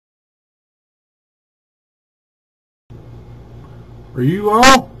Are you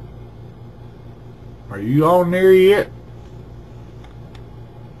on? Are you on there yet?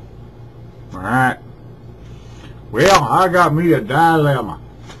 Alright. Well, I got me a dilemma.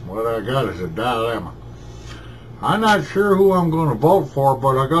 What I got is a dilemma. I'm not sure who I'm going to vote for,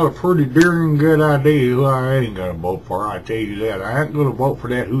 but I got a pretty darn good idea who I ain't going to vote for. I tell you that. I ain't going to vote for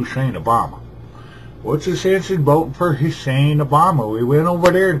that Hussein Obama. What's the sense in voting for Hussein Obama? We went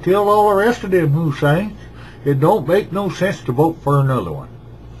over there and killed all the rest of them Husseins. It don't make no sense to vote for another one.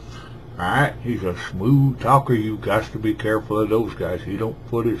 Alright, he's a smooth talker. You've got to be careful of those guys. He don't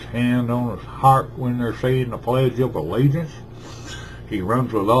put his hand on his heart when they're saying the Pledge of Allegiance. He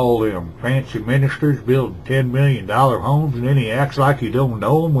runs with all them fancy ministers building $10 million homes, and then he acts like he don't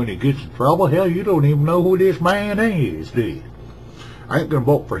know them when he gets in trouble. Hell, you don't even know who this man is, do you? I ain't going to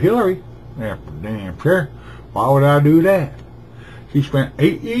vote for Hillary. Yeah, for damn sure. Why would I do that? She spent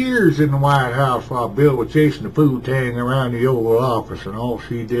 8 years in the White House while Bill was chasing the poo-tang around the Oval Office, and all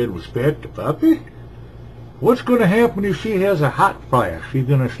she did was pet the puppy? What's going to happen if she has a hot flash? She's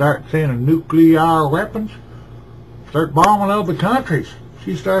going to start sending nuclear weapons? Start bombing other countries?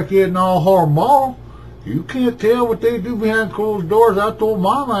 She starts getting all hormonal? You can't tell what they do behind closed doors. I told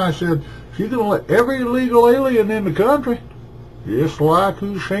Mama, I said, she's going to let every illegal alien in the country, just like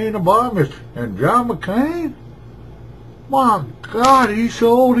Hussein Obama and John McCain. My God, he's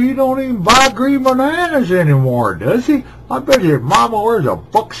so old he don't even buy green bananas anymore, does he? I bet his mama wears a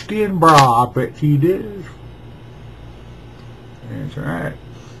buckskin bra. I bet she does. That's right.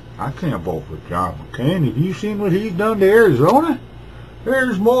 I can't vote for John McCain. Have you seen what he's done to Arizona?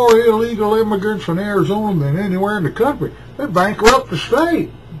 There's more illegal immigrants in Arizona than anywhere in the country. They bankrupt the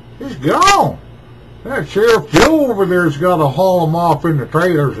state. It's gone. That Sheriff Joe over there's got to haul them off in the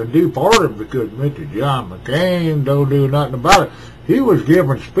trailers and deport them because Mr. John McCain don't do nothing about it. He was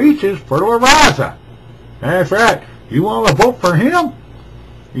giving speeches for LaRaza. That's right. You want to vote for him?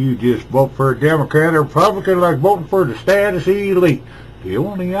 You just vote for a Democrat or Republican like voting for the status elite. The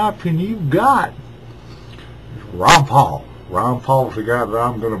only option you've got is Ron Paul. Ron Paul's the guy that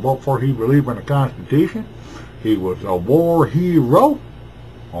I'm going to vote for. He believed in the Constitution. He was a war hero.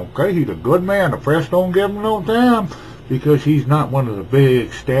 Okay, he's a good man. The press don't give him no time because he's not one of the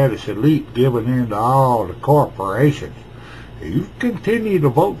big status elite giving in to all the corporations. If you continue to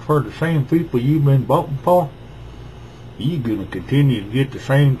vote for the same people you've been voting for, you're going to continue to get the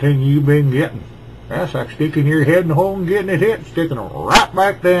same thing you've been getting. That's like sticking your head in the hole and getting it hit, sticking it right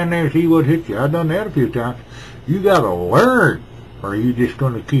back down there and see what hits you. I've done that a few times. You got to learn, or are you just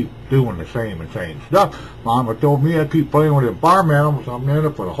going to keep doing the same stuff? Mama told me I keep playing with them farm animals. I'm going to end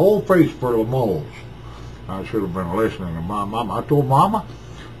up with a whole face full of moles. I should have been listening to my mama. I told Mama,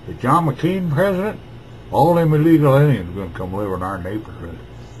 if John McCain president, all them illegal aliens are going to come live in our neighborhood.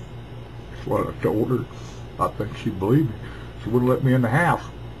 That's what I told her. I think she believed me. She wouldn't let me in the house.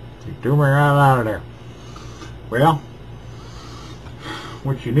 She threw me right out of there. Well,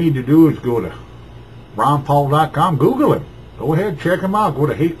 what you need to do is go to RonPaul.com. Google him. Go ahead, check him out. Go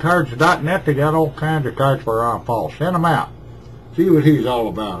to hatecards.net. They got all kinds of cards for Ron Paul. Send them out. See what he's all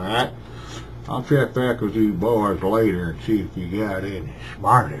about, all right? I'll check back with you boys later and see if you got any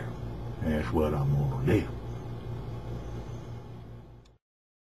smarter. That's what I'm going to do.